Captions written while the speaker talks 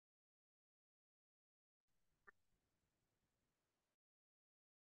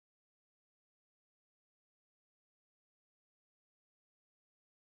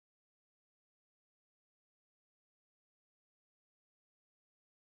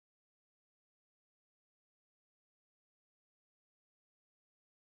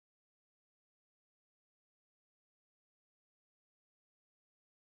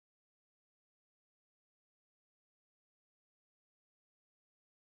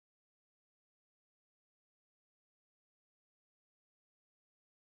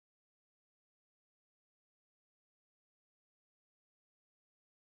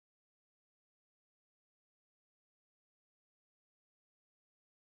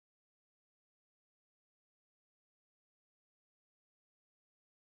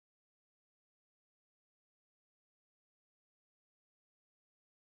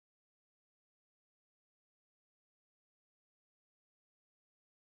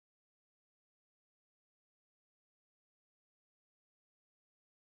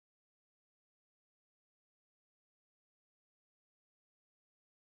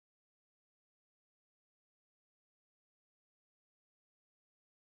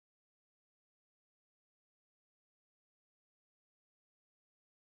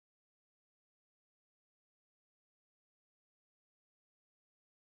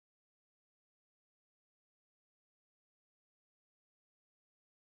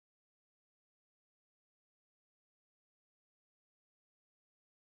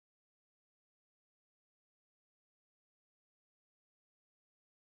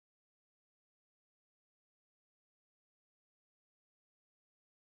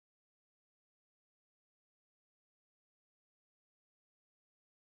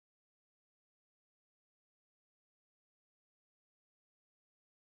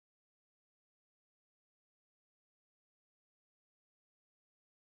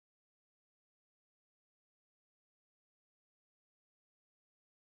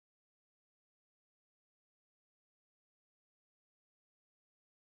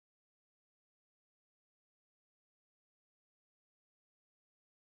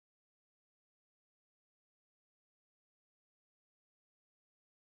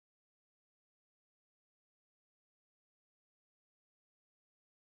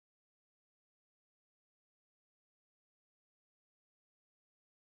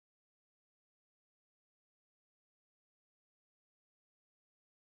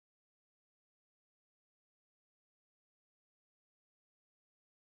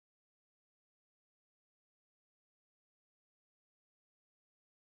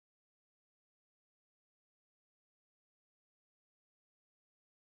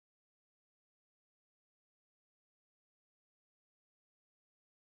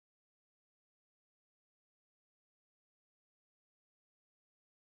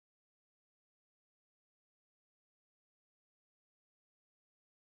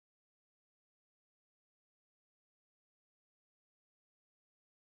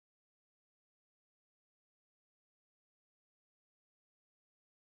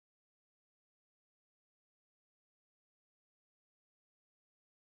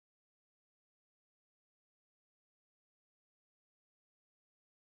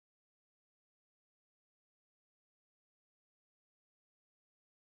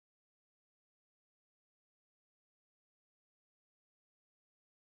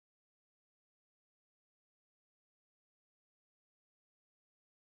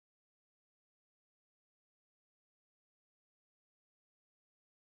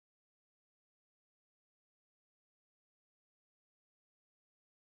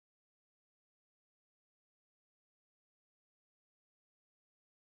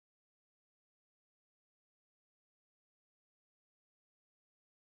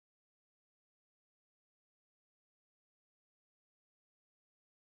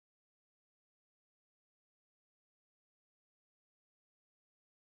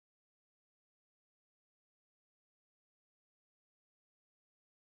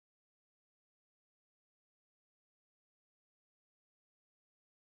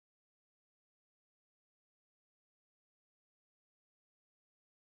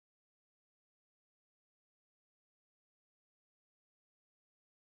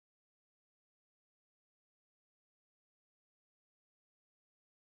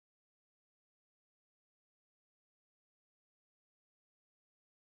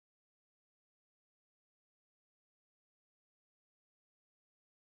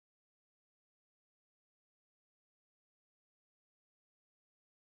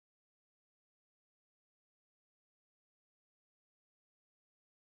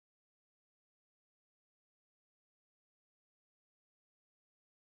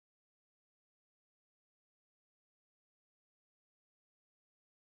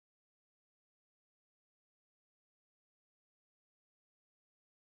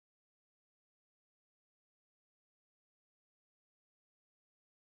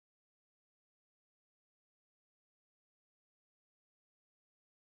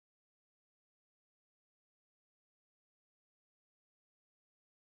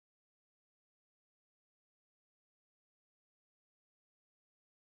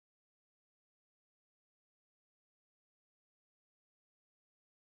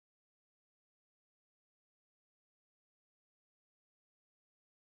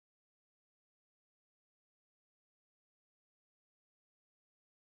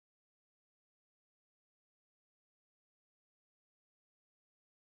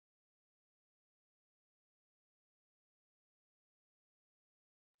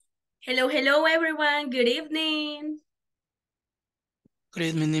Hello, hello, everyone. Good evening. Good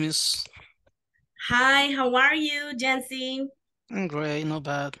evening, Miss. Hi, how are you, Jancy? I'm great, not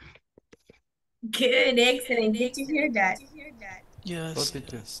bad. Good, excellent. Good to hear that. Hello, Yes,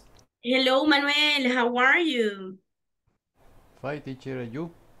 teacher. yes. Hello, Manuel. How are you? Fine, teacher, and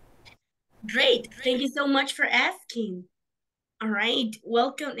you? Great. Thank you so much for asking. All right.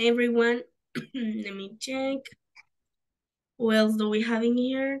 Welcome, everyone. Let me check. Who else do we have in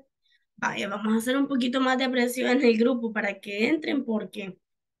here? Vaya, vamos a hacer un poquito más de presión en el grupo para que entren porque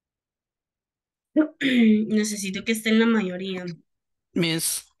necesito que estén la mayoría.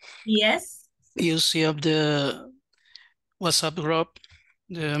 Miss, Yes? you see up the WhatsApp group,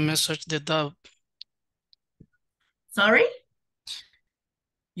 the message that Sorry?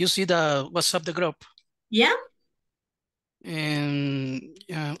 you see the WhatsApp the group, Yeah? and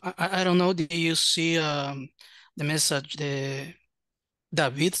I don't know. Do you see the message the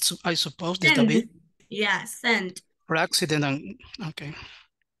David? I suppose the David Send. Yeah, send. for accident. Okay,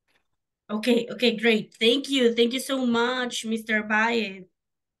 Okay, great. Thank you. Thank you so much, Mr. Baye.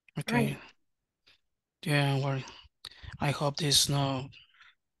 okay. Right. Yeah, don't worry. I hope there's no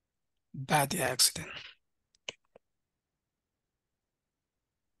bad accident.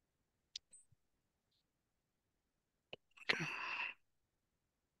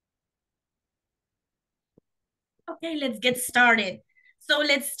 Okay, let's get started. So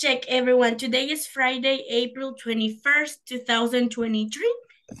let's check everyone. Today is Friday, April 21st, 2023.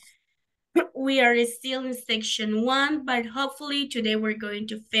 We are still in section 1, but hopefully today we're going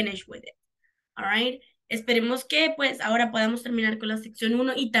to finish with it. All right. Esperemos que pues ahora podamos terminar con la sección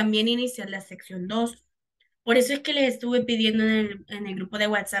 1 y también iniciar la sección 2. Por eso es que les estuve pidiendo en el grupo de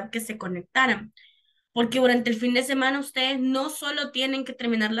WhatsApp que se conectaran. Porque durante el fin de semana ustedes no solo tienen que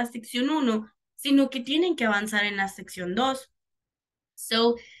terminar la sección 1, sino que tienen que avanzar en la sección 2.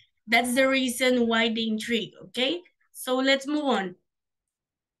 So that's the reason why the intrigue, okay? So let's move on.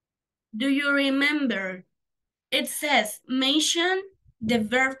 Do you remember? It says, mention the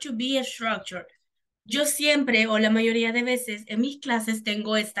verb to be structure. Yo siempre o la mayoría de veces en mis clases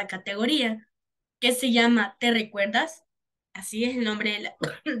tengo esta categoría que se llama ¿te recuerdas? Así es el nombre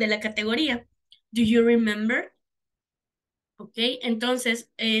de la categoría. Do you remember? ¿Ok?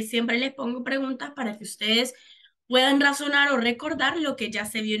 Entonces, siempre les pongo preguntas para que ustedes puedan razonar o recordar lo que ya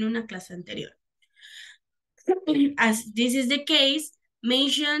se vio en una clase anterior. As this is the case,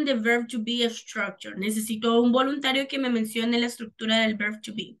 mention the verb to be structure. Necesito un voluntario que me mencione la estructura del verb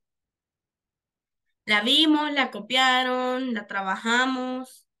to be. La vimos, la copiaron, la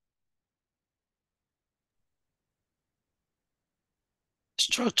trabajamos.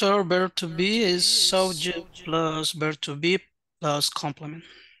 Structure verb to be is subject plus verb to be plus complement.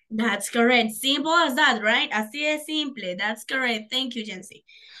 That's correct. Simple as that, right? Así de simple. That's correct. Thank you, Jency.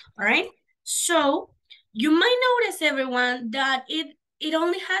 All right. So you might notice, everyone, that it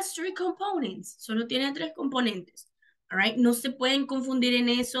only has 3 components. Solo tiene 3 componentes. All right. No se pueden confundir en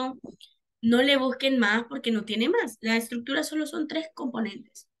eso. No le busquen más porque no tiene más. La estructura solo son 3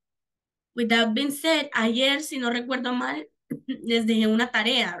 componentes. With that being said, ayer, si no recuerdo mal, les dejé una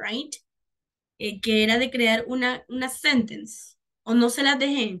tarea, right? Que era de crear una sentence. ¿O no se las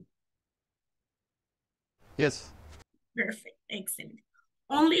dejé? Yes. Perfect, excellent.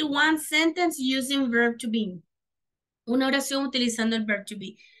 Only one sentence using verb to be. Una oración utilizando el verb to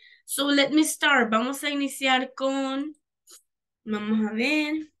be. So let me start. Vamos a iniciar con, vamos a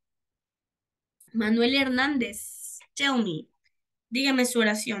ver, Manuel Hernández. Tell me. Dígame su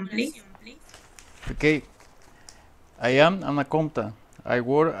oración, please. Okay. I am an accountant. I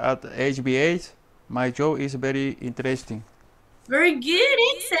work at HBH. My job is very interesting. Very good,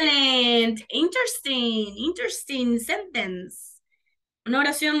 excellent. Interesting sentence. Una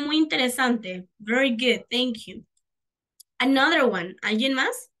oración muy interesante. Very good, thank you. Another one. ¿Alguien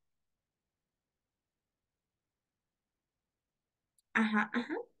más? Ajá.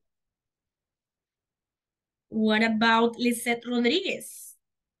 What about Lisette Rodríguez?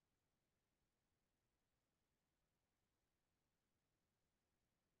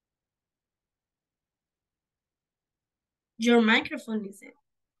 Your microphone, Lisette.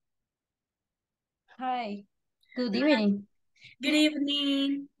 Hi, good evening. Good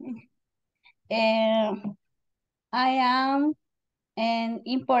evening. I am an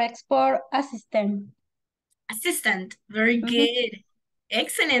import-export assistant. Assistant. Very good.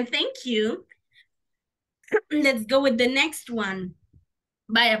 Excellent. Thank you. Let's go with the next one.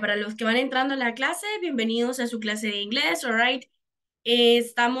 Vaya, para los que van entrando a la clase, bienvenidos a su clase de inglés, all right.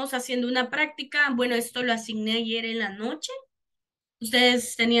 Estamos haciendo una práctica. Bueno, esto lo asigné ayer en la noche.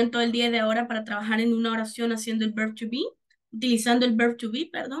 Ustedes tenían todo el día de ahora para trabajar en una oración haciendo el verb to be, utilizando el verb to be,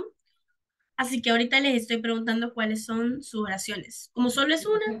 perdón. Así que ahorita les estoy preguntando cuáles son sus oraciones. Como solo es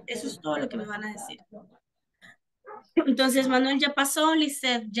una, eso es todo lo que me van a decir. Entonces, Manuel ya pasó,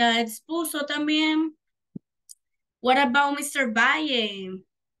 Lisette ya expuso también. What about Mr. Valle?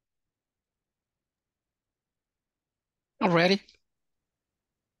 Already?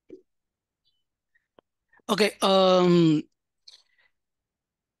 Okay.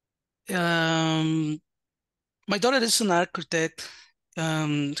 My daughter is an architect.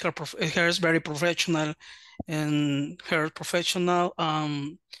 Her is very professional, and her professional.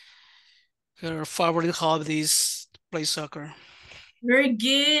 Her favorite hobby is play soccer. Very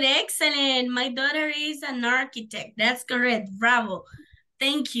good, excellent. My daughter is an architect. That's correct. Bravo.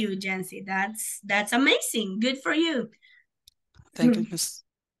 Thank you, Jancy. That's amazing. Good for you. Thank you, Miss.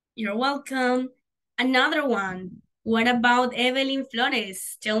 You're welcome. Another one. What about Evelyn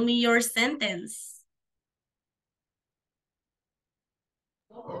Flores? Tell me your sentence.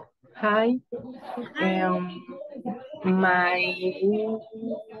 Hi. Hi. My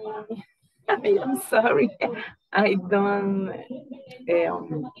I'm sorry. I don't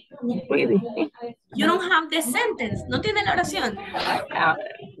really. You don't have the sentence. No tiene la oración. Uh,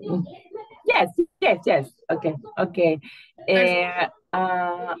 yes. Okay.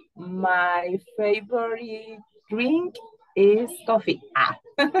 My favorite drink is coffee.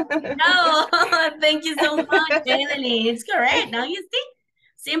 No, thank you so much, Evelyn. It's correct. Now you see,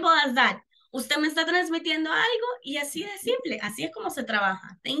 simple as that. Usted me está transmitiendo algo y así de simple. Así es como se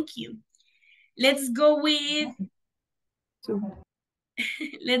trabaja. Thank you. Let's go with.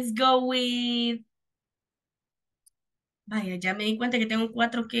 Let's go with. Vaya, ya me di cuenta que tengo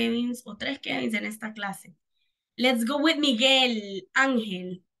 4 Kevins o 3 Kevins en esta clase. Let's go with Miguel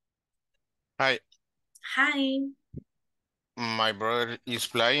Ángel. Hi, Hi. my brother is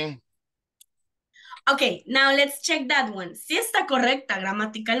flying. Okay, now let's check that one. Sí está correcta,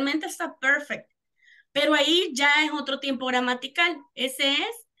 gramaticalmente está perfect. Pero ahí ya es otro tiempo gramatical. Ese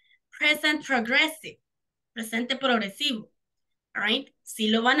es present progressive, presente progresivo. All right. Si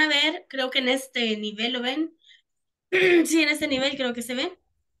lo van a ver, creo que en este nivel lo ven. Sí, en este nivel creo que se ve.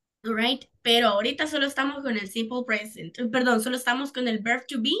 All right. Pero ahorita solo estamos con el simple present. Perdón, solo estamos con el verb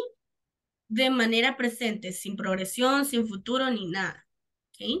to be de manera presente, sin progresión, sin futuro ni nada.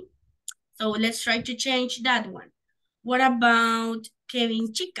 Okay. So let's try to change that one. What about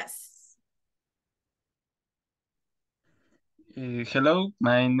Kevin Chicas? Hello,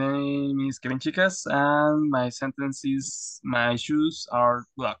 my name is Kevin Chicas, and my sentence is my shoes are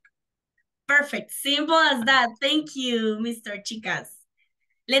black. Perfect. Simple as that. Thank you, Mr. Chicas.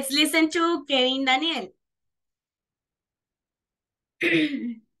 Let's listen to Kevin Daniel.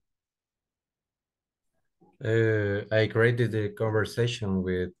 I created a conversation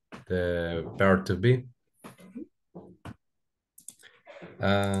with the verb to be.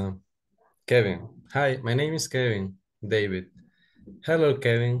 Kevin. Hi, my name is Kevin. David. Hello,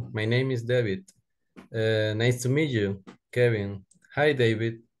 Kevin. My name is David. Nice to meet you, Kevin. Hi,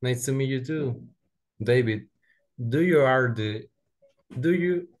 David. Nice to meet you too. David, do you are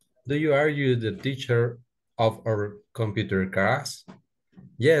you the teacher of our computer class?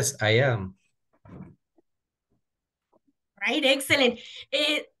 Yes, I am. Right, excellent.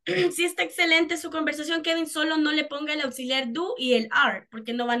 Sí está excelente su conversación, Kevin. Solo no le ponga el auxiliar do y el are,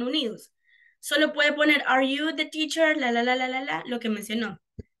 porque no van unidos. Solo puede poner, are you the teacher? Lo que mencionó.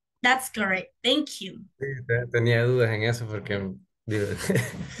 That's correct. Thank you. Sí, tenía dudas en eso porque...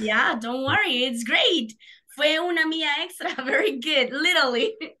 Yeah, don't worry. It's great. Fue una mía extra. Very good.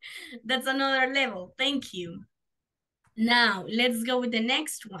 Literally. That's another level. Thank you. Now, let's go with the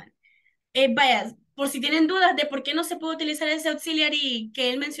next one. Vaya, por si tienen dudas de por qué no se puede utilizar ese auxiliary que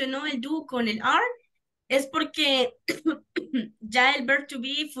él mencionó, el do con el are, es porque ya el verb to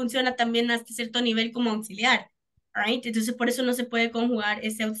be funciona también hasta cierto nivel como auxiliar, right? Entonces por eso no se puede conjugar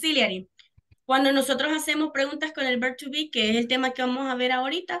ese auxiliary. Cuando nosotros hacemos preguntas con el verb to be, que es el tema que vamos a ver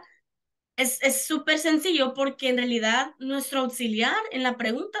ahorita, es súper sencillo porque en realidad nuestro auxiliar en la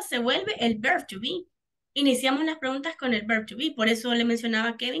pregunta se vuelve el verb to be. Iniciamos las preguntas con el verb to be, por eso le mencionaba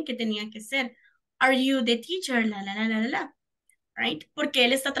a Kevin que tenía que ser are you the teacher? Right? Porque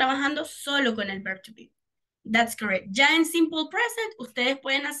él está trabajando solo con el verb to be. That's correct. Ya en simple present, ustedes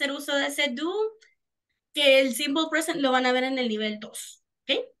pueden hacer uso de ese do, que el simple present lo van a ver en el nivel 2.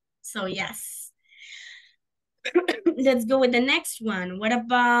 Okay? So, yes. Let's go with the next one. What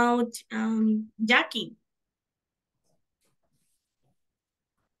about Jackie?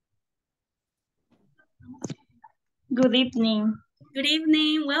 Good evening. Good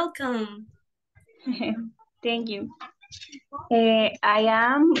evening. Welcome. Thank you. I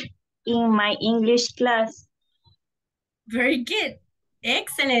am in my English class. Very good.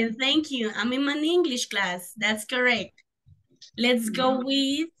 Excellent, thank you. I'm in an English class. That's correct. Let's go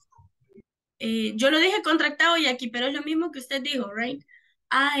with... yo lo dije contractado y aquí, pero es lo mismo que usted dijo, right?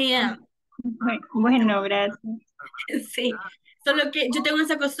 I am. Bueno, gracias. Sí. Solo que yo tengo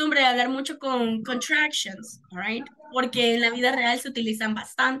esa costumbre de hablar mucho con contractions, all right? Porque en la vida real se utilizan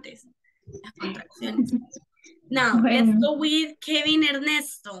bastantes las contracciones. Now, let's go with Kevin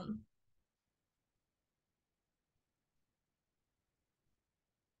Ernesto.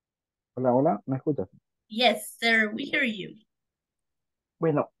 Hola, hola, ¿me escuchas? Yes, sir, we hear you.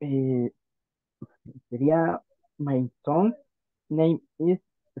 Bueno, sería my son name is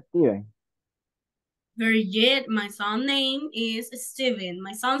Steven. Very good. My son's name is Steven.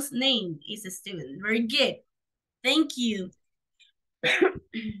 My son's name is Steven. Very good. Thank you.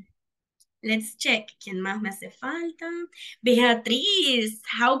 Let's check. ¿Quién más me hace falta? Beatriz,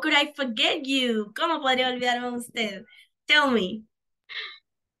 how could I forget you? ¿Cómo podría olvidarme de usted? Tell me.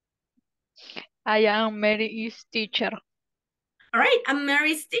 I am Mary's teacher. All right, I'm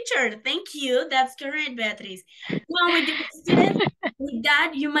Mary's teacher. Thank you. That's correct, Beatriz. Well, with the students, with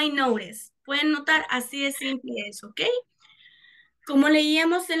that, you might notice. Pueden notar así de simple es, ¿ok? Como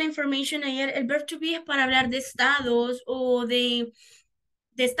leíamos en la information ayer, el verb to be es para hablar de estados o de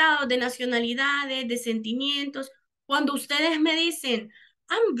estados, de nacionalidades, de sentimientos. Cuando ustedes me dicen,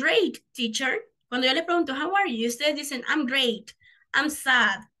 I'm great, teacher. Cuando yo les pregunto, how are you? Ustedes dicen, I'm great, I'm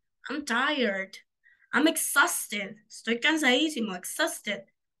sad, I'm tired, I'm exhausted. Estoy cansadísimo, exhausted.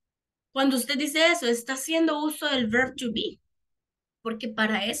 Cuando usted dice eso, está haciendo uso del verb to be, porque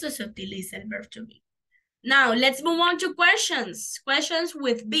para eso se utiliza el verb to be. Now, let's move on to questions. Questions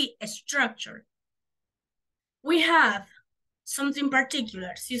with be structure. We have something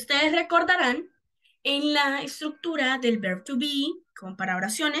particular. Si ustedes recordarán, en la estructura del verb to be, como para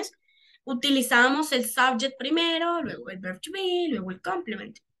oraciones, utilizábamos el subject primero, luego el verb to be, luego el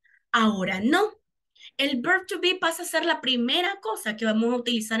complement. Ahora no. El verb to be pasa a ser la primera cosa que vamos a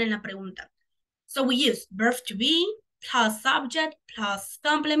utilizar en la pregunta. So we use verb to be plus subject plus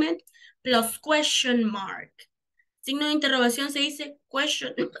complement plus question mark. Signo de interrogación se dice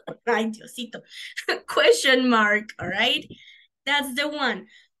question. Ay, Diosito. Question mark, all right? That's the one.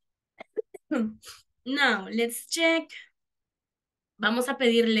 Now, let's check. Vamos a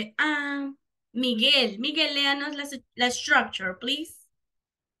pedirle a Miguel. Miguel, léanos la structure, please.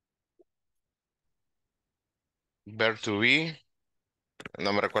 Verb to be.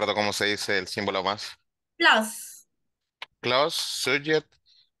 No me recuerdo cómo se dice el símbolo más. Plus. Clause, subject,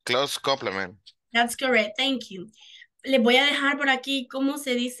 clause, complement. That's correct, thank you. Les voy a dejar por aquí cómo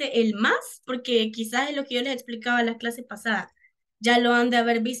se dice el más, porque quizás es lo que yo les explicaba en la clase pasada. Ya lo han de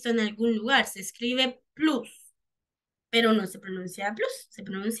haber visto en algún lugar. Se escribe plus, pero no se pronuncia plus, se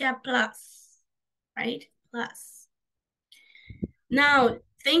pronuncia plus, right? Plus. Now,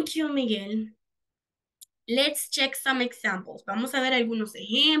 thank you, Miguel. Let's check some examples. Vamos a ver algunos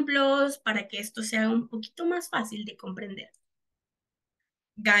ejemplos para que esto sea un poquito más fácil de comprender.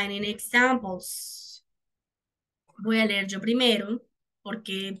 Guiding examples. Voy a leer yo primero,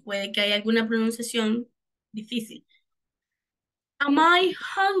 porque puede que haya alguna pronunciación difícil. Am I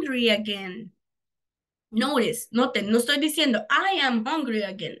hungry again? Notice, noten, no estoy diciendo I am hungry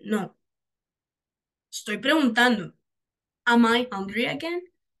again. No. Estoy preguntando, am I hungry again?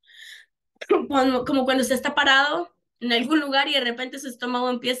 Como cuando usted está parado en algún lugar y de repente su estómago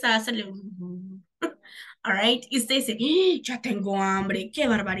empieza a hacerle... All right, y usted dice, ya tengo hambre, qué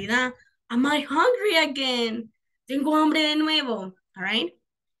barbaridad. Am I hungry again? Tengo hambre de nuevo. All right.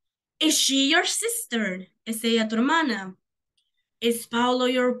 Is she your sister? ¿Es ella tu hermana? Is Paulo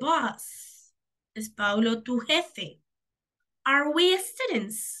your boss? ¿Es Paulo tu jefe? Are we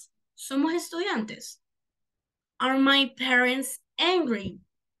students? ¿Somos estudiantes? Are my parents angry?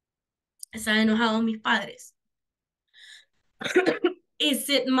 ¿Están enojados mis padres? Is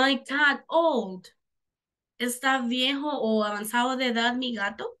it my cat old? ¿Está viejo o avanzado de edad mi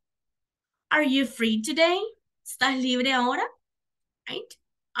gato? Are you free today? ¿Estás libre ahora? Right?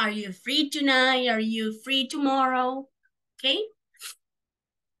 Are you free tonight? Are you free tomorrow? Okay.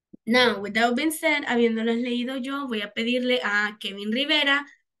 Now, with that being said, habiéndolos leído yo, voy a pedirle a Kevin Rivera,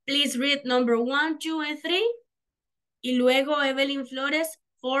 please read number 1, 2, and 3. Y luego Evelyn Flores,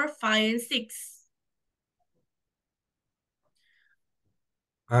 4, 5, and 6.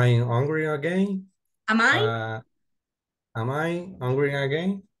 I'm hungry again. Am I? Am I hungry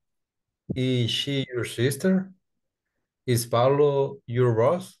again? Is she your sister? Is Paulo your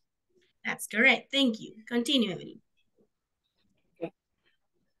boss? That's correct. Thank you. Continue, Evelyn. Okay.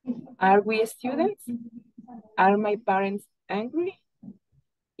 Are we students? Are my parents angry?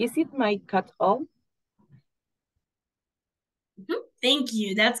 Is it my cat old? Thank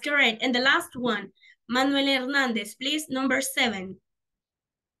you. That's correct. And the last one, Manuel Hernandez, please. Number 7.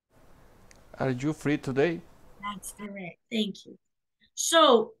 Are you free today? That's correct. Thank you.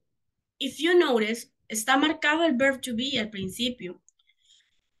 So, if you notice, está marcado el verb to be al principio.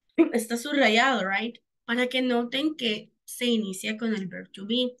 Está subrayado, right? Para que noten que se inicia con el verb to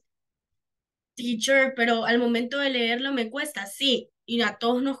be. Teacher, pero al momento de leerlo me cuesta. Sí, y a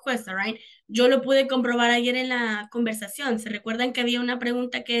todos nos cuesta, right? Yo lo pude comprobar ayer en la conversación. ¿Se recuerdan que había una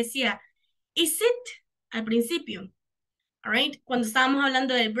pregunta que decía, is it? Al principio. All right? Cuando estábamos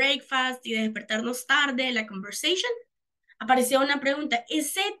hablando del breakfast y de despertarnos tarde, la conversation, apareció una pregunta,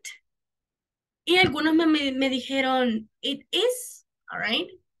 is it? Y algunos me dijeron, it is, all right?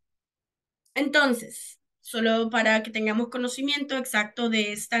 Entonces, solo para que tengamos conocimiento exacto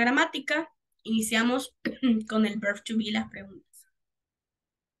de esta gramática, iniciamos con el verb to be las preguntas.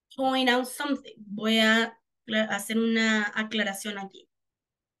 Point out something. Voy a hacer una aclaración aquí.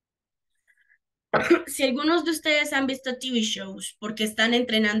 Si algunos de ustedes han visto TV shows porque están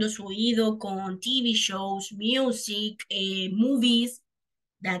entrenando su oído con TV shows, music, movies,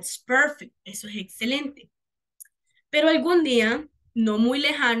 that's perfect. Eso es excelente. Pero algún día, no muy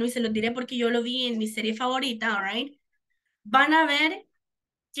lejano, y se los diré porque yo lo vi en mi serie favorita, alright, van a ver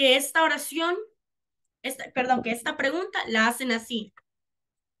que esta oración, que esta pregunta la hacen así.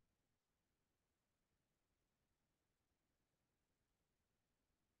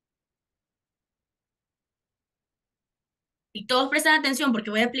 Y todos prestan atención porque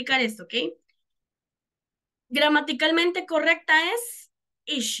voy a explicar esto, ¿ok? Gramaticalmente correcta es,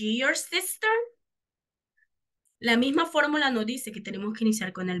 is she your sister? La misma fórmula nos dice que tenemos que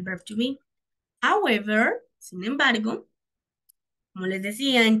iniciar con el verb to be. However, sin embargo, como les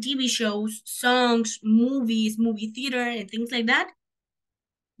decía, en TV shows, songs, movies, movie theater, and things like that,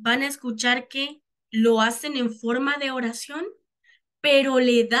 van a escuchar que lo hacen en forma de oración, pero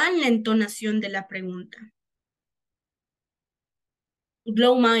le dan la entonación de la pregunta.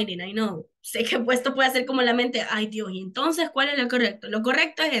 Blow minded, I know. Sé que esto puede ser como la mente, ay Dios, y entonces, ¿cuál es lo correcto? Lo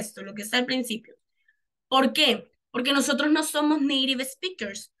correcto es esto, lo que está al principio. ¿Por qué? Porque nosotros no somos native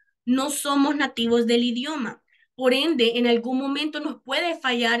speakers, no somos nativos del idioma. Por ende, en algún momento nos puede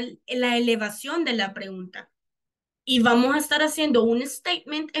fallar la elevación de la pregunta. Y vamos a estar haciendo un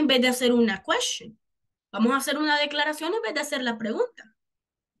statement en vez de hacer una question. Vamos a hacer una declaración en vez de hacer la pregunta.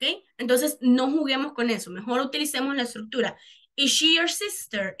 ¿Ok? Entonces, no juguemos con eso. Mejor utilicemos la estructura. Is she your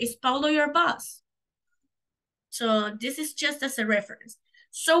sister? Is Paulo your boss? So, this is just as a reference.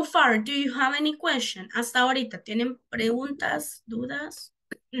 So far, do you have any question? Hasta ahorita, ¿tienen preguntas, dudas?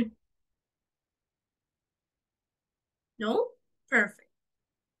 No? Perfect.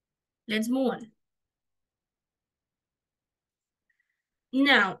 Let's move on.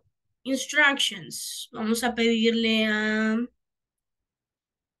 Now, instructions. Vamos a pedirle a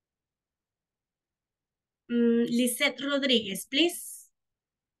Lisette Rodríguez, please.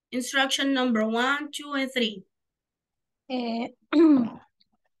 Instruction number 1, 2, and 3.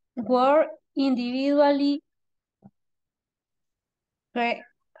 Work individually. Cre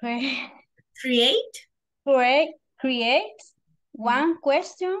Create? Create one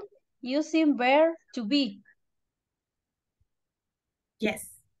question using verb to be. Yes.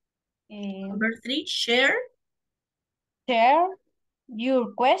 Number 3, share. Share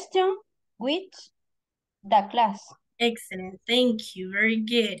your question with the class. Excellent. Thank you. Very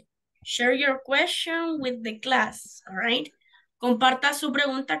good. Share your question with the class. All right. Comparta su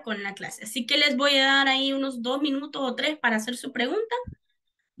pregunta con la clase. Así que les voy a dar ahí unos 2 minutos o 3 para hacer su pregunta.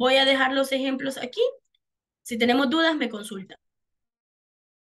 Voy a dejar los ejemplos aquí. Si tenemos dudas, me consultan.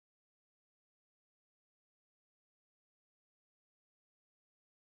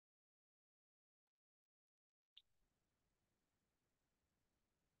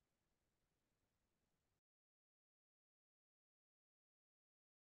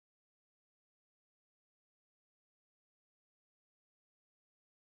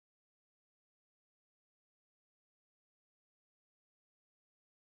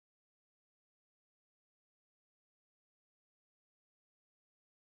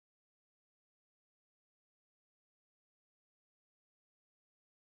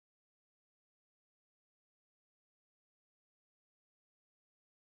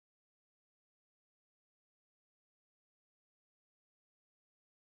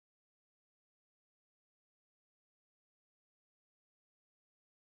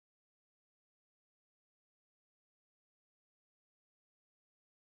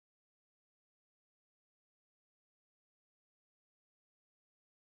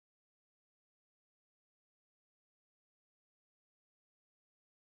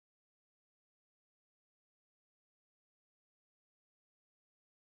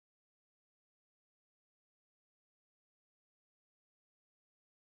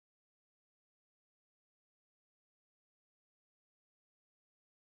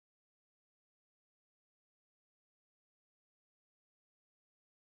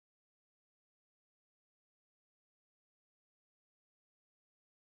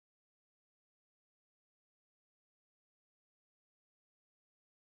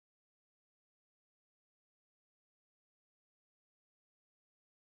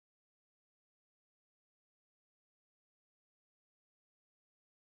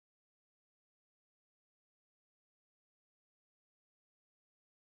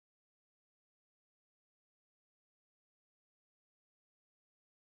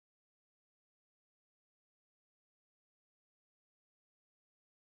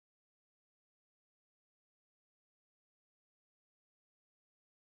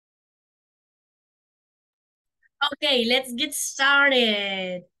 Okay, let's get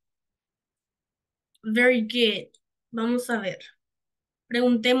started. Very good. Vamos a ver.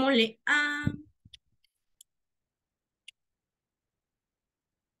 Preguntémosle a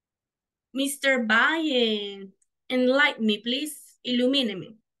Mr. Valle. Enlighten me, please.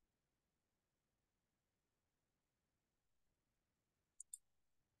 Ilumíneme.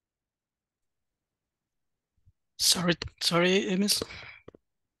 Sorry, miss.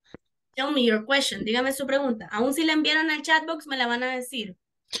 Tell me your question. Dígame su pregunta. Aún si la enviaron al chatbox, me la van a decir.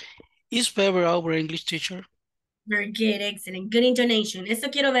 Is Weber our English teacher? Very good, excellent. Good intonation. Esto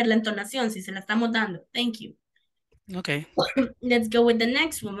quiero ver la entonación, si se la estamos dando. Thank you. Okay. Let's go with the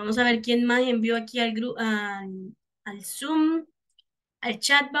next one. Vamos a ver quién más envió aquí al grupo, al Zoom, al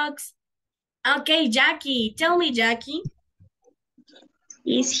chatbox. Okay, Jackie. Tell me, Jackie.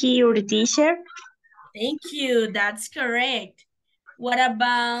 Is he your teacher? Thank you. That's correct. What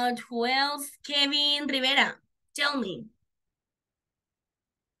about who else? Kevin Rivera. Tell me.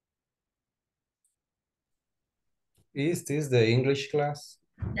 Is this the English class?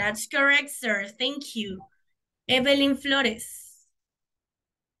 That's correct, sir. Thank you. Evelyn Flores.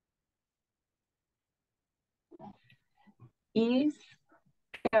 Is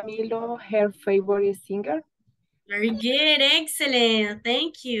Camilo her favorite singer? Very good. Excellent.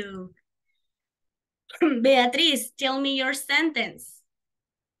 Thank you. Beatriz, tell me your sentence.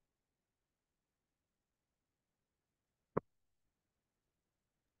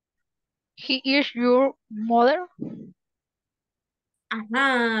 He is your mother.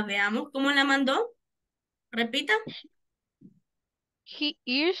 Ajá, veamos cómo la mandó. Repita. He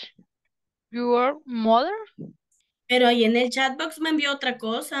is your mother. Pero ahí en el chatbox me envió otra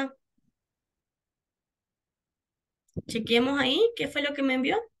cosa. Chequemos ahí, ¿qué fue lo que me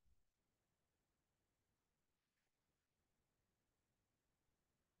envió?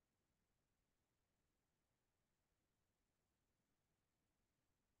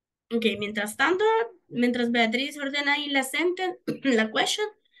 Ok, mientras tanto, mientras Beatriz ordena ahí la sentence, la question,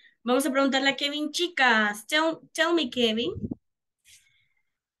 vamos a preguntarle a Kevin, chicas. Tell me, Kevin.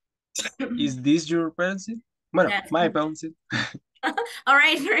 Is this your pencil? Bueno, That's my correct. pencil. All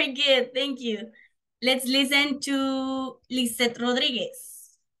right, very good. Thank you. Let's listen to Lisette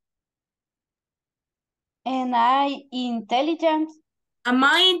Rodriguez. And I intelligent. Am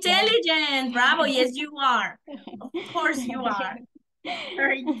I intelligent? Bravo, yes, you are. Of course you are.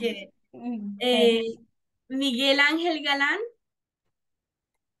 Very good. Miguel Ángel Galán.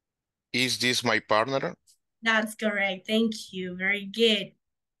 Is this my partner? That's correct. Thank you. Very good.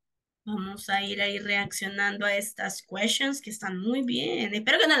 Vamos a ir ahí reaccionando a estas questions que están muy bien.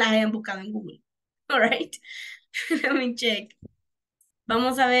 Espero que no las hayan buscado en Google. All right. Let me check.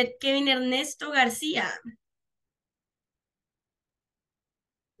 Vamos a ver Kevin Ernesto García.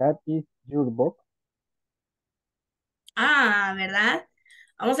 That is your book. Ah, ¿verdad?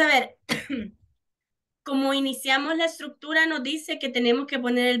 Vamos a ver. Como iniciamos la estructura, nos dice que tenemos que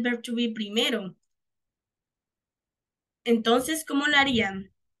poner el verb to be primero. Entonces, ¿cómo lo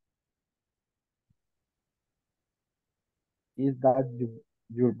harían? Is that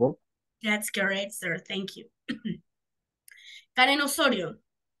your book? That's correct, sir. Thank you. Karen Osorio.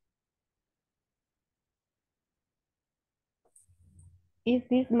 Is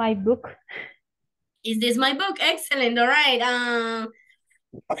this my book? Is this my book? Excellent. All right.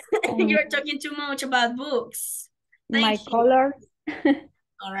 You're talking too much about books. My Thank you. color.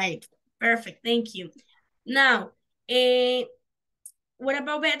 All right. Perfect. Thank you. Now, what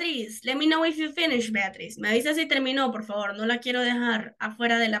about Beatriz? Let me know if you finished, Beatriz. Me avisa si terminó, por favor. No la quiero dejar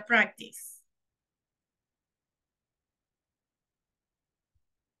afuera de la practice.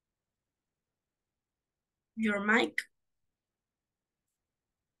 Your mic.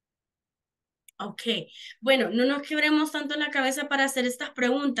 Ok. Bueno, no nos quebremos tanto la cabeza para hacer estas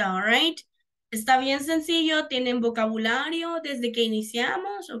preguntas, all right? Está bien sencillo, tienen vocabulario desde que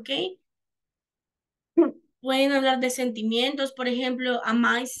iniciamos, ¿ok? Pueden hablar de sentimientos, por ejemplo, am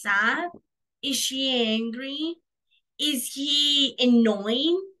I sad? Is she angry? Is he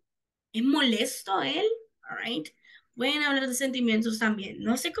annoying? ¿Es molesto él? All right. Pueden hablar de sentimientos también.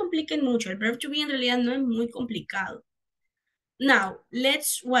 No se compliquen mucho. El verb to be en realidad no es muy complicado. Now,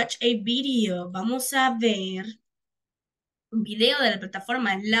 let's watch a video. Vamos a ver un video de la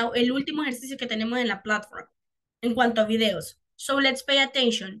plataforma. El último ejercicio que tenemos en la plataforma en cuanto a videos. So let's pay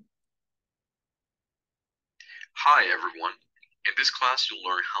attention. Hi everyone. In this class you'll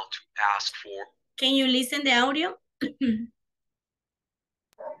learn how to ask for. Can you listen the audio?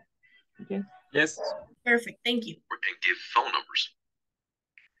 Yes. Perfect, thank you. And give phone numbers.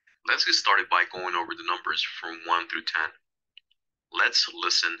 Let's get started by going over the numbers from 1 through 10. Let's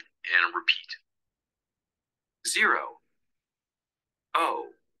listen and repeat. 0, O,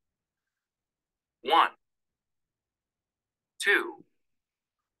 1, 2,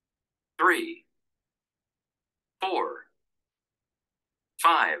 3, 4,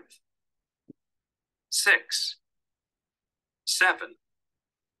 5, 6, 7,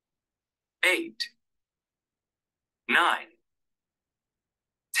 8, 9,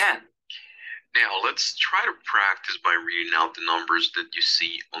 10. Now let's try to practice by reading out the numbers that you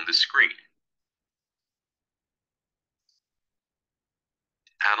see on the screen.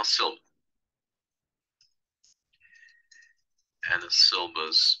 Ana Silva. Ana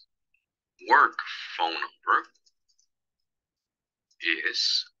Silva's work phone number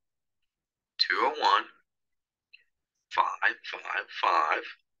is 201 555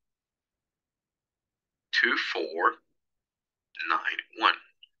 2491.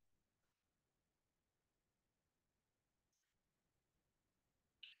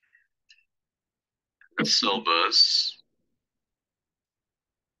 Ana Silva's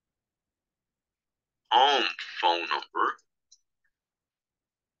home phone number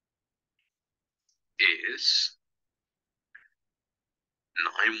is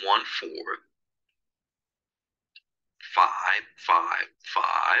 914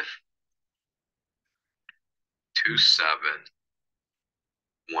 555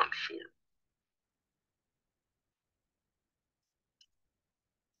 2714.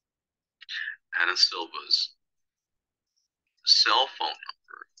 Ana Silva's cell phone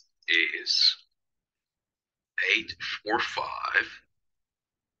number is 845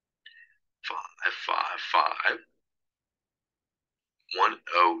 555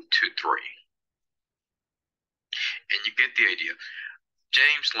 1023. And you get the idea.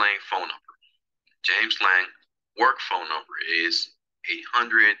 James Lang phone number. James Lang work phone number is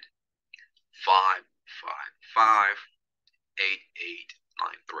 800 555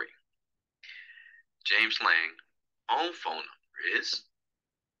 8893. James Lang home phone number is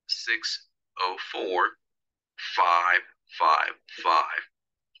 604 555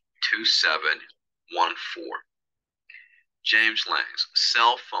 2714. James Lang's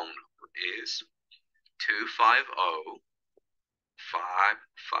cell phone number is 250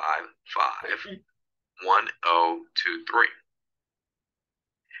 555 1023.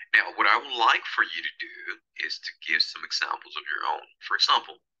 Now, what I would like for you to do is to give some examples of your own. For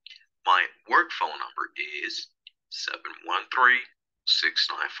example, my work phone number is 713-695-3539.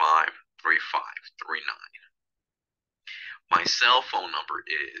 My cell phone number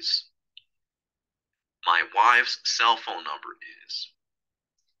is, my wife's cell phone number is.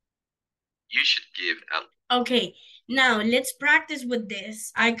 You should give a... Okay, now let's practice with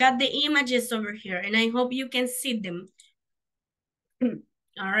this. I got the images over here and I hope you can see them.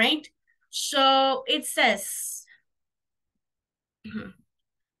 All right, so it says,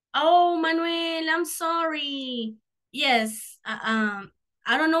 oh, Manuel, I'm sorry. Yes, I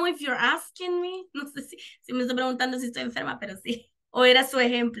don't know if you're asking me. No sé si me está preguntando si estoy enferma, pero sí. O era su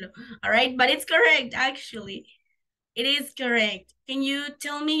ejemplo. All right, but it's correct, actually. It is correct. Can you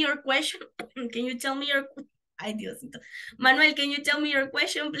tell me your question? Can you tell me your... Ay, Diosito. Manuel, can you tell me your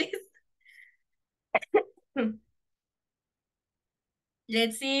question, please?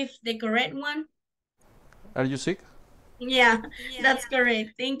 Let's see if the correct one. Are you sick? Yeah, that's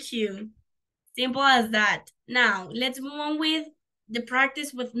correct. Thank you. Simple as that. Now, let's move on with the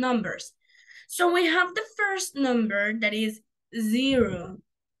practice with numbers. So we have the first number that is 0.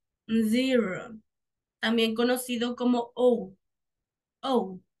 0. También conocido como O.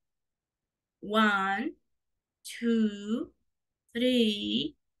 O. 1, 2,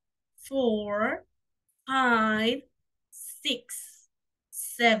 3, 4, 5, 6,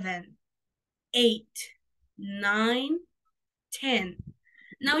 7, 8, 9, 10.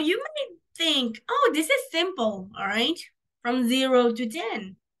 Now you might think, oh, this is simple, all right? From 0 to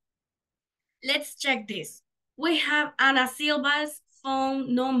 10. Let's check this. We have Ana Silva's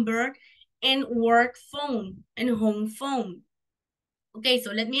phone number and work phone and home phone. Okay,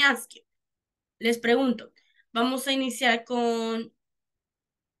 so let me ask you. Les pregunto. Vamos a iniciar con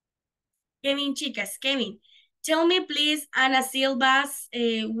Kevin, chicas. Kevin, tell me please Ana Silva's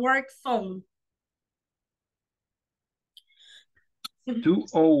work phone.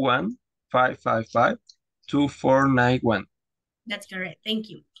 201-555-2491. That's correct. Thank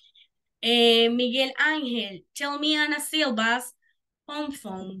you. Miguel Ángel, tell me Ana Silva's home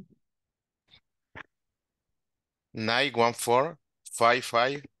phone.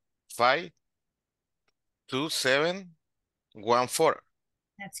 914-555-2714.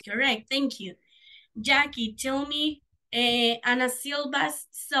 That's correct. Thank you. Jackie, tell me Ana Silva's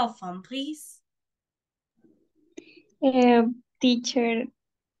cell phone, please. Teacher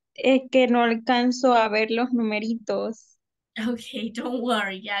Es que no alcanzo a ver los numeritos. Okay, don't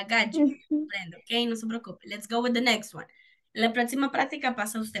worry, yeah, I got you. Comprendo, ok, no se preocupe. Let's go with the next one. En la próxima práctica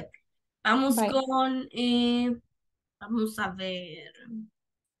pasa usted. Vamos Bye. con, vamos a ver.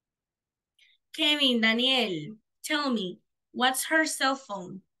 Kevin, Daniel, tell me, what's her cell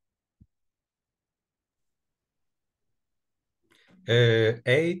phone?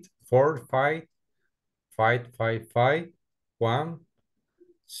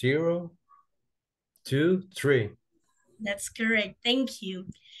 845-555-1023. That's correct, thank you.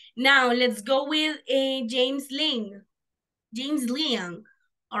 Now, let's go with James Ling. James Leon.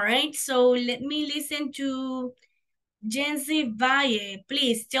 All right, so let me listen to Jency Valle.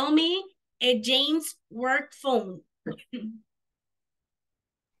 Please tell me a James work phone.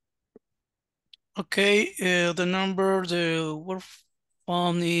 Okay, the number, the work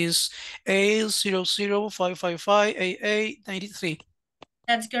phone is 800-555-8893.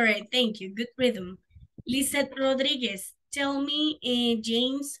 That's correct, thank you. Good rhythm. Lizeth Rodriguez, tell me a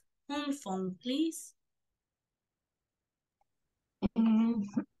James home phone, please.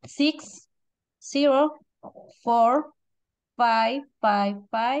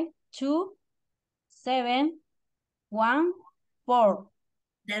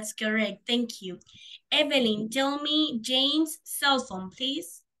 That's correct, thank you. Evelyn, tell me James cell phone,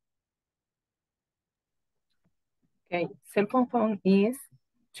 please. Okay, cell phone is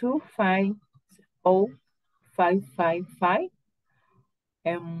 250-555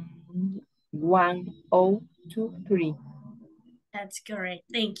 1023. That's correct,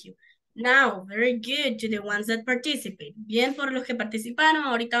 thank you. Now, very good to the ones that participate. Bien por los que participaron,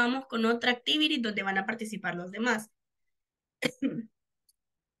 ahorita vamos con otra activity donde van a participar los demás.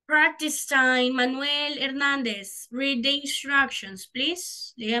 Practice time, Manuel Hernández. Read the instructions,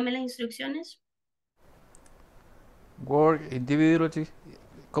 please. Dígame las instrucciones. Work individually.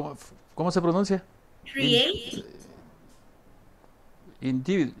 ¿Cómo se pronuncia? Create.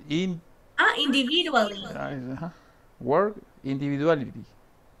 Individually. Individually. Work individually.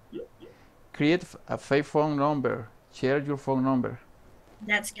 Create a fake phone number. Share your phone number.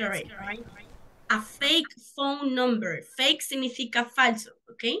 That's correct, right? A fake phone number. Fake significa falso,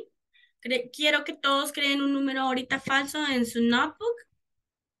 ¿ok? Quiero que todos creen un número ahorita falso en su notebook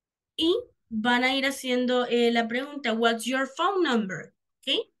y van a ir haciendo la pregunta, what's your phone number?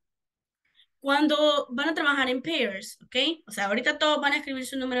 ¿Ok? Cuando van a trabajar en pairs, ¿ok? O sea, ahorita todos van a escribir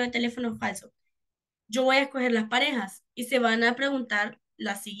su número de teléfono falso. Yo voy a escoger las parejas y se van a preguntar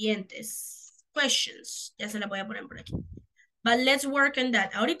las siguientes questions. Ya se las voy a poner por aquí. But let's work on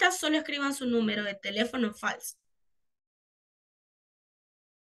that. Ahorita solo escriban su número de teléfono falso.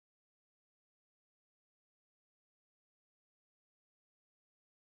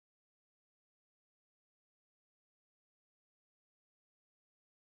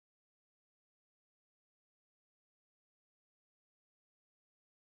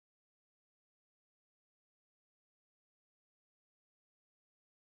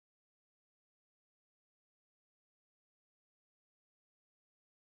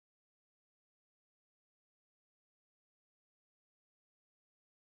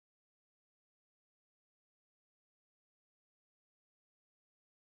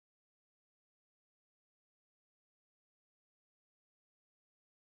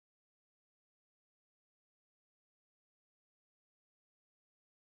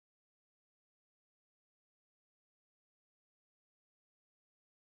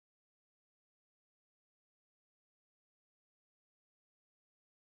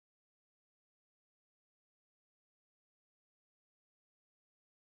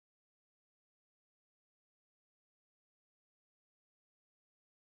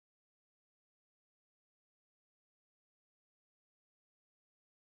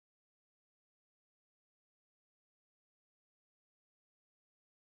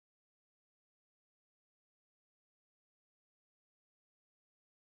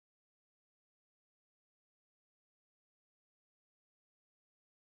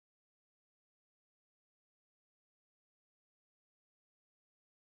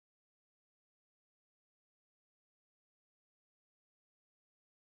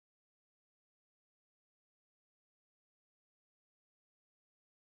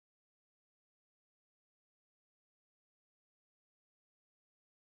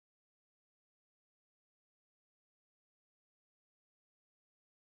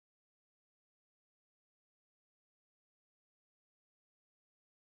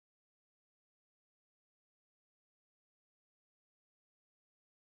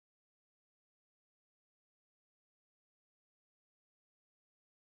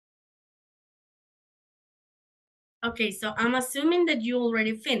 Okay, so I'm assuming that you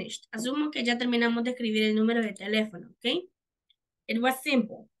already finished. Asumo que ya terminamos de escribir el número de teléfono, okay? It was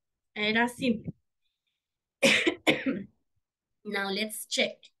simple. Era simple. Now let's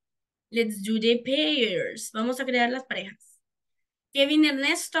check. Let's do the pairs. Vamos a crear las parejas. Kevin,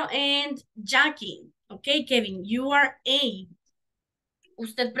 Ernesto, and Jackie. Okay, Kevin, you are A.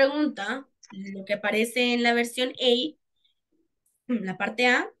 Usted pregunta lo que aparece en la versión A, la parte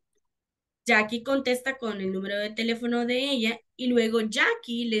A. Jackie contesta con el número de teléfono de ella y luego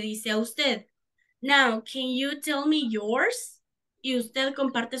Jackie le dice a usted, now, can you tell me yours? Y usted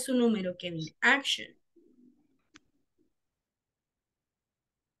comparte su número, Kevin. Action.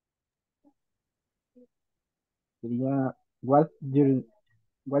 Sería, what your,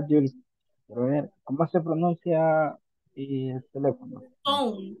 a ver, ¿cómo se pronuncia el teléfono?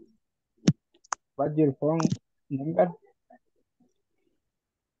 Phone. What's your phone number?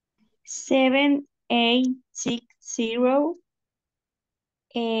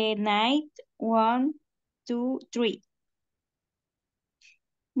 786091123.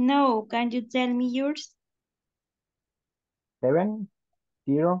 No, can you tell me yours?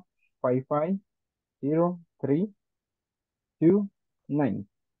 705503229.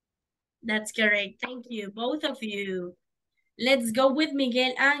 That's correct. Thank you, both of you. Let's go with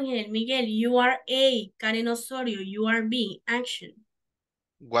Miguel Ángel. Miguel, you are A. Karen Osorio, you are B. Action.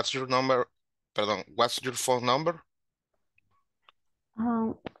 What's your number? Perdón, what's your phone number?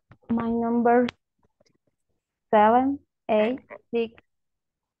 My number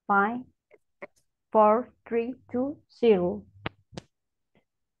 786543220.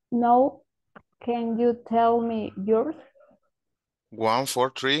 No, can you tell me yours?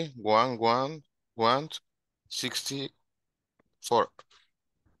 1431164.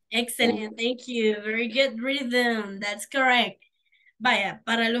 Excellent, thank you. Very good rhythm. That's correct. Vaya,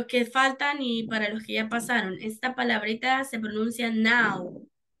 para los que faltan y para los que ya pasaron, esta palabrita se pronuncia now.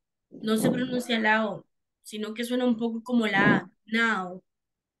 No se pronuncia la O, sino que suena un poco como la A. Now.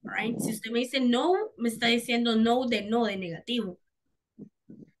 Right? Si usted me dice no, me está diciendo no, de negativo.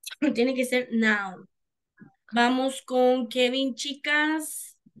 Tiene que ser now. Vamos con Kevin,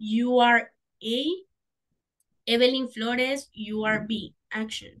 chicas. You are A. Evelyn Flores, you are B.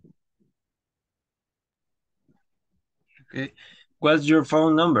 Action. Okay. What's your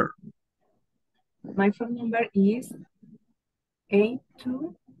phone number? My phone number is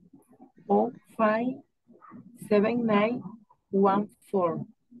 82057914.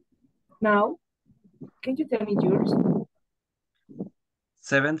 Now, can you tell me yours?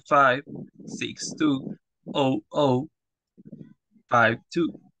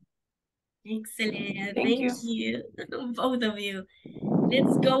 75620052. Excellent. Thank Thank you. Both of you.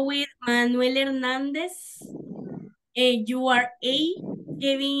 Let's go with Manuel Hernandez. You are A.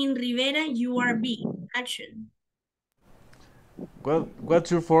 Kevin Rivera, you are B. Action.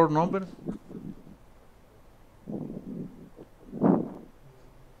 What's your phone number?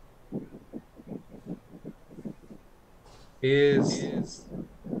 Is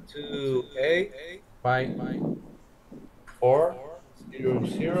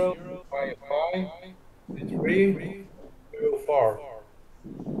 285400552304.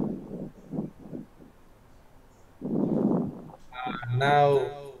 Now,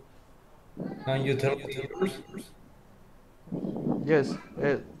 can you tell me yours? Yes,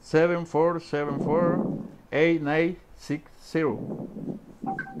 74748960.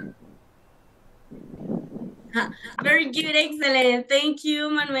 Very good, excellent. Thank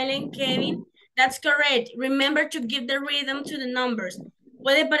you, Manuel and Kevin. That's correct. Remember to give the rhythm to the numbers.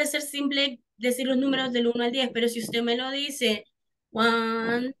 Puede parecer simple decir los números del 1 al 10, pero si usted me lo dice,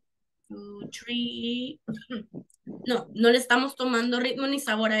 1, 2, 3, no le estamos tomando ritmo ni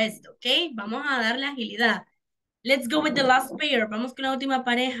sabor a esto, ¿ok? Vamos a darle agilidad. Let's go with the last pair. Vamos con la última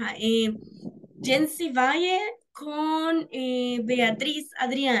pareja. Jency Valle con Beatriz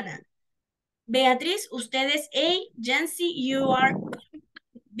Adriana. Beatriz, usted es A. Jency, you are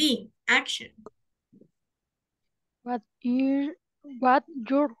B. Action. What your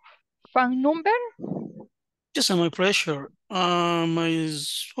phone number? Just my pressure. My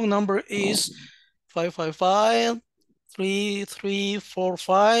phone number is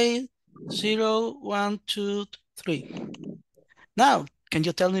 555-3345-0123. Now, can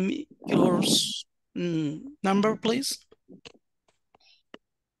you tell me your number, please?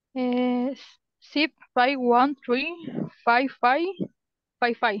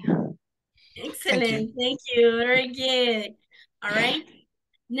 6513555. Excellent. Thank you. Very good. All right.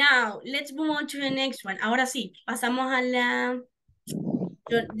 Now, let's move on to the next one. Ahora sí, pasamos a la...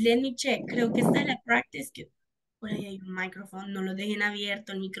 Let me check. Creo que esta es la practice. Por ahí hay un micrófono. No lo dejen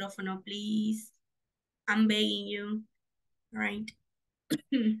abierto el micrófono, please. I'm begging you. All right.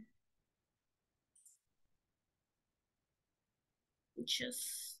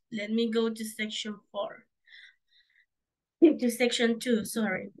 Just let me go to section 4. To section 2,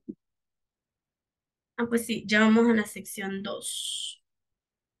 sorry. Ah, pues sí, ya vamos a la sección 2.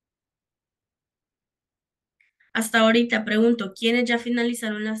 Hasta ahorita pregunto, ¿quiénes ya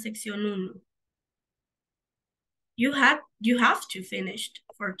finalizaron la sección 1? You have to finish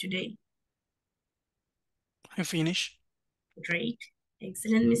for today. I finish. Great.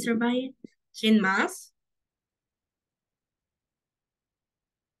 Excellent, Mr. Valle. ¿Quién más?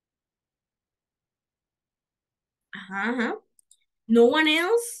 Ajá. No one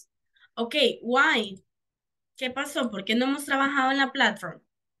else? Okay, why? ¿Qué pasó? ¿Por qué no hemos trabajado en la plataforma?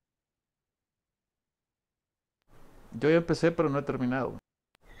 Yo ya empecé, pero no he terminado.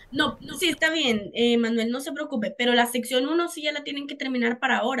 No, sí, está bien, Manuel, no se preocupe, pero la sección 1 sí ya la tienen que terminar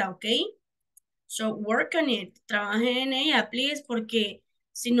para ahora, ¿ok? So, work on it, trabajen en ella, please, porque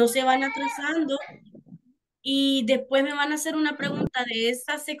si no se van atrasando y después me van a hacer una pregunta de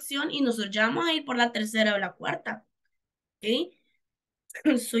esta sección y nosotros ya vamos a ir por la tercera o la cuarta, ¿ok?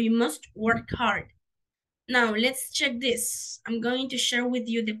 So, you must work hard. Now, let's check this. I'm going to share with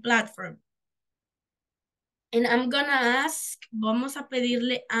you the platform. And I'm gonna ask, vamos a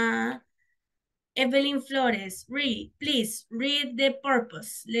pedirle a Evelyn Flores, please read the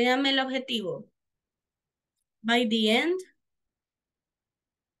purpose. Léame el objetivo. By the end.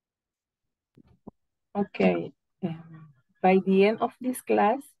 Okay. By the end of this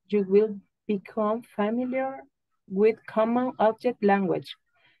class, you will become familiar with common object language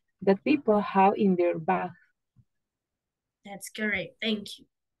that people have in their bag. That's correct. Thank you.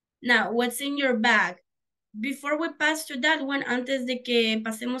 Now, what's in your bag? Before we pass to that one, antes de que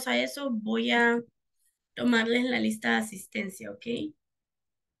pasemos a eso, voy a tomarles la lista de asistencia, ¿ok?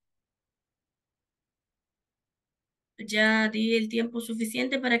 Ya di el tiempo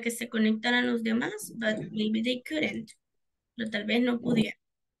suficiente para que se conectaran los demás, but maybe they couldn't. Pero tal vez no pudieron.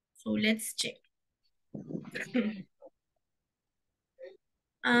 So let's check.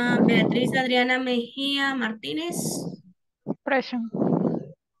 Beatriz Adriana Mejía Martínez. Present.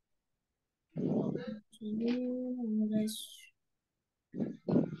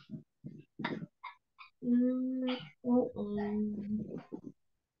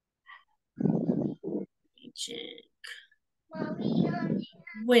 Check.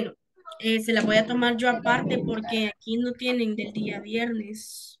 Bueno, se la voy a tomar yo aparte porque aquí no tienen del día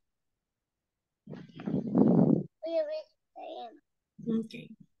viernes. Okay.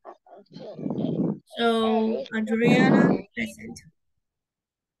 So, Adriana, present.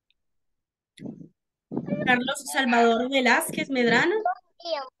 Carlos Salvador Velázquez Medrano.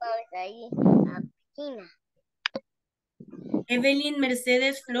 Evelyn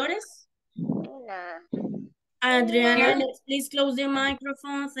Mercedes Flores. Adriana, let's please close the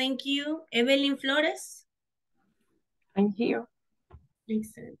microphone. Thank you. Evelyn Flores. I'm here.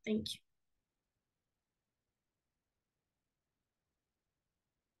 Excellent. Thank you.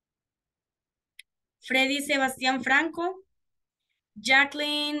 Freddy Sebastián Franco.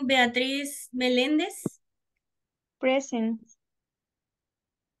 Jacqueline Beatriz Meléndez. Present.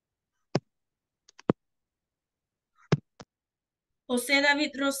 José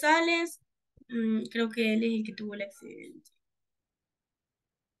David Rosales. Creo que él es el que tuvo el accidente.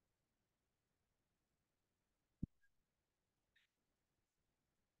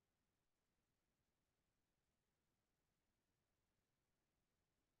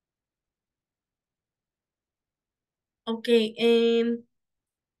 Okay.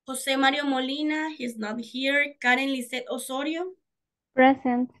 José Mario Molina, he's not here. Karen Lisette Osorio.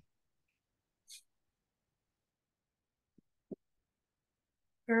 Present.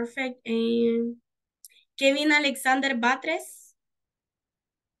 Perfect. Kevin Alexander Batres.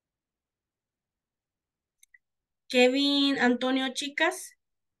 Kevin Antonio Chicas.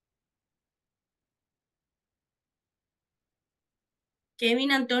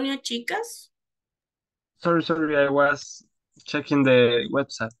 Kevin Antonio Chicas. Sorry, I was checking the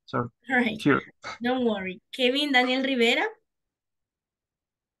website. Sorry. All right. Here. Don't worry. Kevin Daniel Rivera.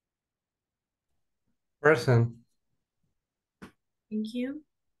 Present. Thank you.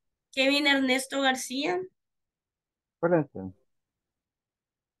 Kevin Ernesto García. Present.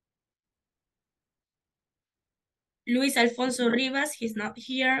 Luis Alfonso Rivas, he's not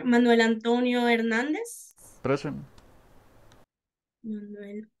here. Manuel Antonio Hernández. Present.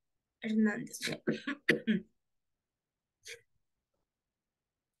 Manuel Hernández.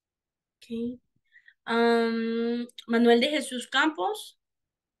 Okay. Manuel de Jesús Campos.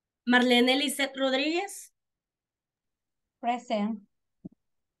 Marlene Lisette Rodríguez. Present.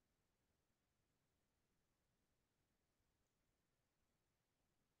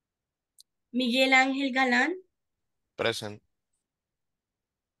 Miguel Ángel Galán. Present.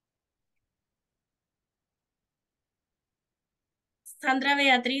 Sandra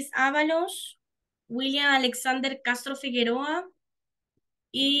Beatriz Ábalos. William Alexander Castro Figueroa.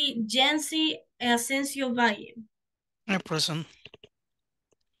 Y Jancy Asensio Valle. Present.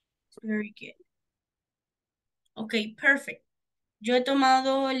 Very good. Ok, perfect. Yo he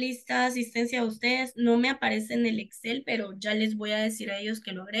tomado lista de asistencia a ustedes. No me aparece en el Excel, pero ya les voy a decir a ellos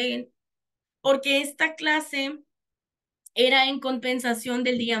que lo agreguen. Porque esta clase era en compensación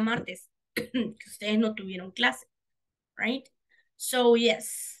del día martes, que ustedes no tuvieron clase, right? So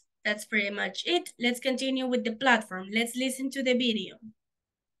yes, that's pretty much it. Let's continue with the platform. Let's listen to the video.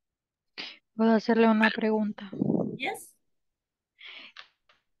 Puedo hacerle una pregunta. Yes?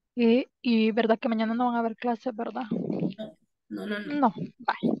 Y verdad que mañana no van a haber clases, ¿verdad? No. No,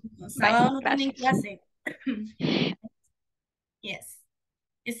 bye. Los Bye, sábados no tienen gracias. clase. Yes.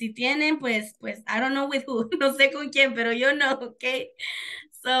 Y si tienen, pues, I don't know with who. No sé con quién, pero yo no, okay?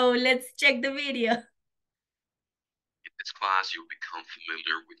 So let's check the video. In this class, you'll become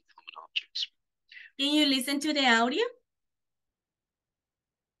familiar with common objects. Can you listen to the audio?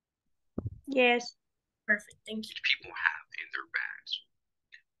 Yes. Perfect, thank you. Which people have in their bags.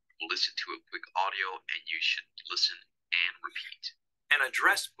 We'll listen to a quick audio and you should listen and repeat. An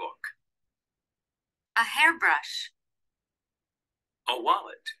address book. A hairbrush. A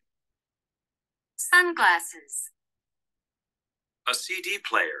wallet. Sunglasses. A CD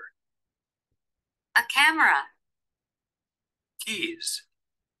player. A camera. Keys.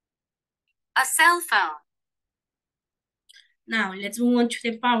 A cell phone. Now, let's move on to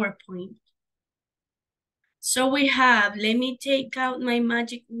the PowerPoint. So we have, let me take out my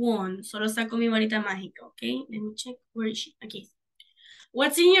magic wand. Solo saco mi varita mágica, okay? Let me check, where is she? Okay.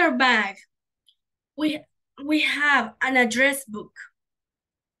 What's in your bag? We have an address book,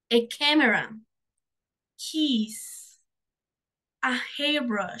 a camera, keys, a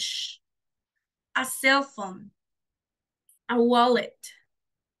hairbrush, a cell phone, a wallet,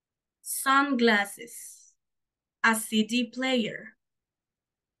 sunglasses, a CD player.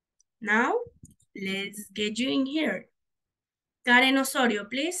 Now, let's get you in here. Karen Osorio,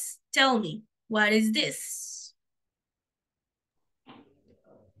 please tell me, what is this?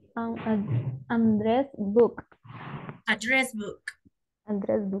 Address book. Address book.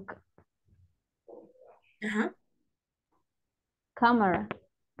 Address book. Uh-huh. Camera.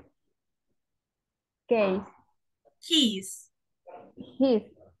 Case. Keys. Keys.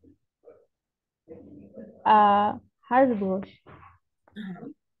 Hairbrush. Uh-huh.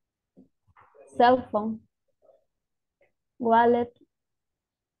 Cell phone. Wallet.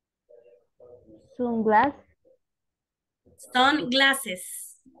 Sunglasses. Sunglasses.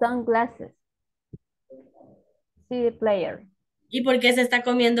 Sunglasses. CD player. ¿Y por qué se está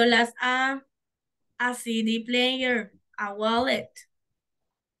comiendo las A? A CD player, a wallet.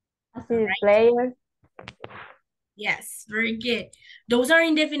 A CD player. Yes, very good. Those are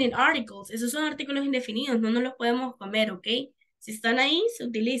indefinite articles. Esos son artículos indefinidos. No nos los podemos comer, ¿ok? Si están ahí, se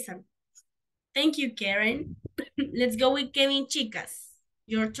utilizan. Thank you, Karen. Let's go with Kevin, chicas.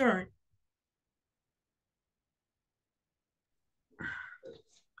 Your turn.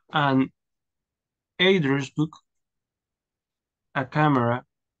 An address book, a camera,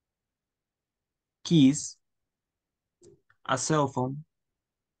 keys, a cell phone,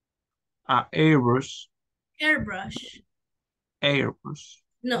 a hairbrush. Hairbrush. Hairbrush.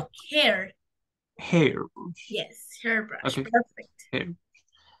 No, hair. Hairbrush. Yes, hairbrush. Okay. Perfect.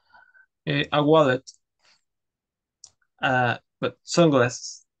 A wallet. But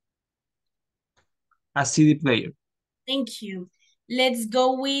sunglasses. A CD player. Thank you. Let's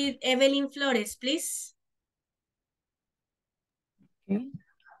go with Evelyn Flores, please. Okay.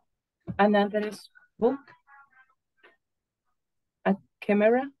 An address book, a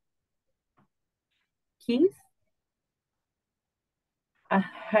camera, keys, a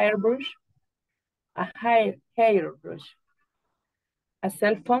hairbrush, hairbrush, a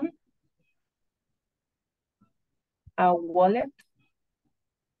cell phone, a wallet,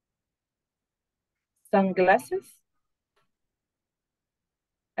 sunglasses,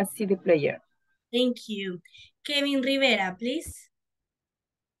 a CD player. Thank you. Kevin Rivera, please.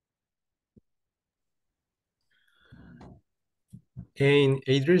 An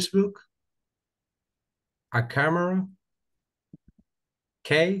address book, a camera,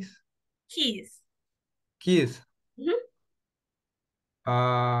 case, Keys. keys, Mm-hmm.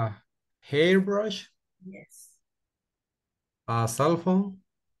 a hairbrush, Yes. a cell phone,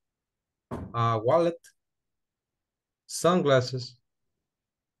 a wallet, sunglasses,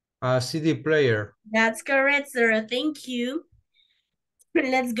 a CD player. That's correct, sir. Thank you.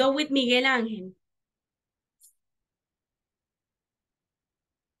 Let's go with Miguel Ángel.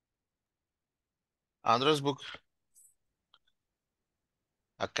 Andrew's book.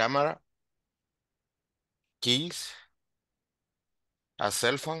 A camera. Keys. A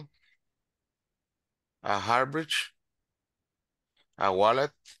cell phone. A hard bridge. A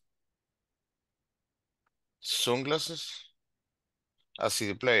wallet. Sunglasses. A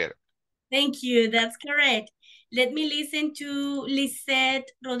CD player. Thank you, that's correct. Let me listen to Lisette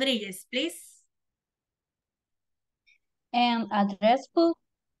Rodriguez, please. An address book,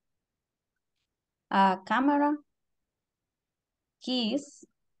 a camera, keys,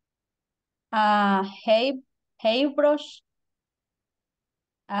 a hairbrush,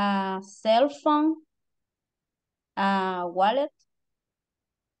 a cell phone, a wallet,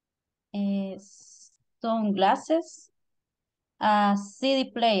 sunglasses, a CD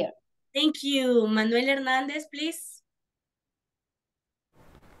player. Thank you. Manuel Hernández, please.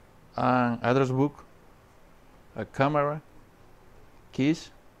 An address book, a camera,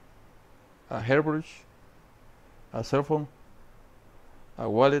 keys, a hairbrush, a cell phone, a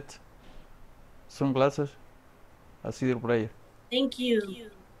wallet, sunglasses, a CD player. Thank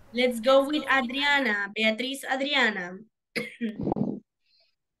you. Let's go with Adriana, Beatriz Adriana.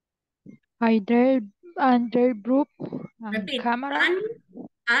 Android group, Repeat. camera,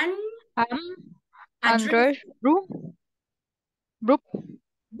 address group, book.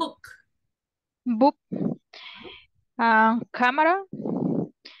 Camera,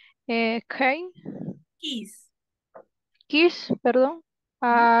 keys, perdón,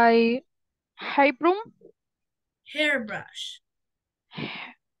 hairbrush,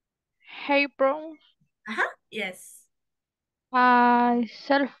 Yes.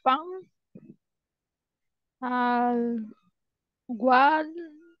 Cell phone, wallet,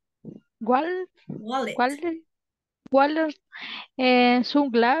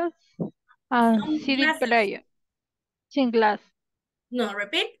 sunglass, CD player. Sunglass. No,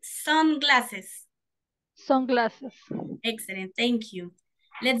 repeat. Sunglasses. Sunglasses. Excellent, thank you.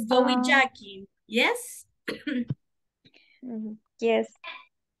 Let's go with Jackie. Yes? Yes.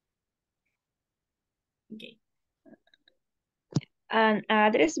 Okay. An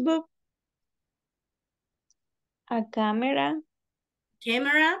address book, a camera,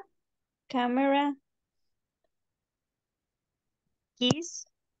 keys,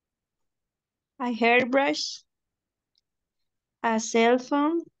 a hairbrush, a cell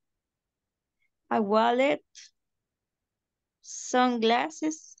phone, a wallet,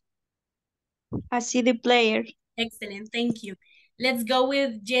 sunglasses, a CD player. Excellent, thank you. Let's go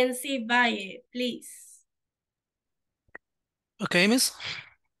with Jency Valle, please. Okay, miss.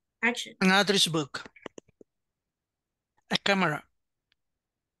 Action. An address book, a camera,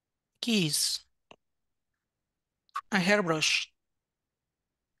 keys, a hairbrush,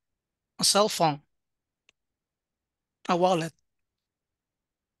 a cell phone, a wallet,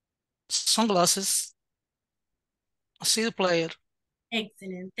 sunglasses, a CD player.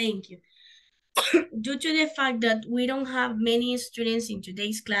 Excellent, thank you. Due to the fact that we don't have many students in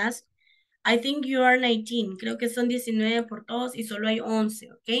today's class, I think you are 19. Creo que son 19 por todos y solo hay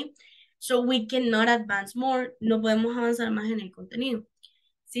 11, ¿ok? So we cannot advance more. No podemos avanzar más en el contenido.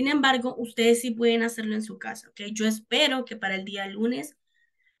 Sin embargo, ustedes sí pueden hacerlo en su casa, ¿ok? Yo espero que para el día lunes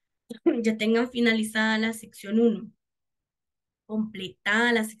ya tengan finalizada la sección 1,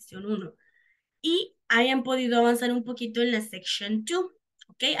 completada la sección 1 y hayan podido avanzar un poquito en la section 2,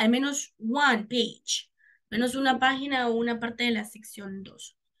 ¿ok? Al menos one page, menos una página o una parte de la sección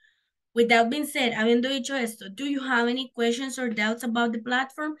 2. With that being said, habiendo dicho esto, do you have any questions or doubts about the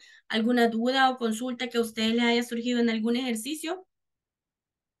platform? ¿Alguna duda o consulta que a ustedes les haya surgido en algún ejercicio?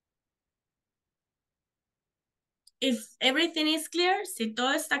 If everything is clear, si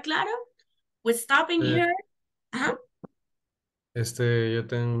todo está claro, we're stopping here. Ajá. Yo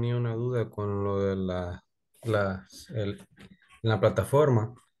tenía una duda con lo de la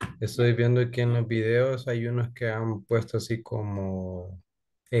plataforma. Estoy viendo que en los videos hay unos que han puesto así como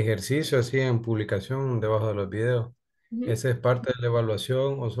ejercicio, así en publicación debajo de los videos. ¿Esa es parte de la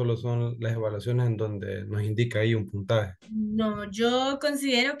evaluación o solo son las evaluaciones en donde nos indica ahí un puntaje? No, yo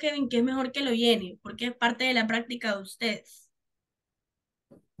considero, Kevin, que es mejor que lo llene, porque es parte de la práctica de ustedes.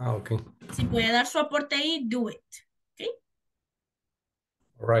 Ah, ok. Si puede dar su aporte ahí, do it. Okay?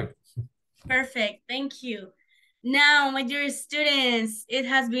 All right. Perfect, thank you. Now, my dear students, it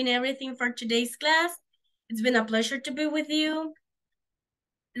has been everything for today's class. It's been a pleasure to be with you.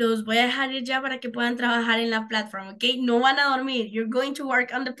 Los voy a dejar ir ya para que puedan trabajar en la plataforma, ¿ok? No van a dormir. You're going to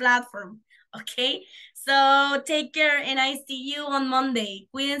work on the platform, ¿ok? So, take care and I see you on Monday.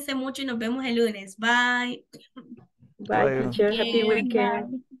 Cuídense mucho y nos vemos el lunes. Bye. Bye, teacher. Happy Okay,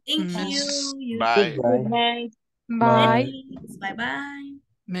 weekend. Thank Miss, you. Bye. Good night. Bye. Bye bye.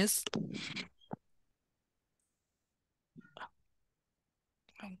 Miss.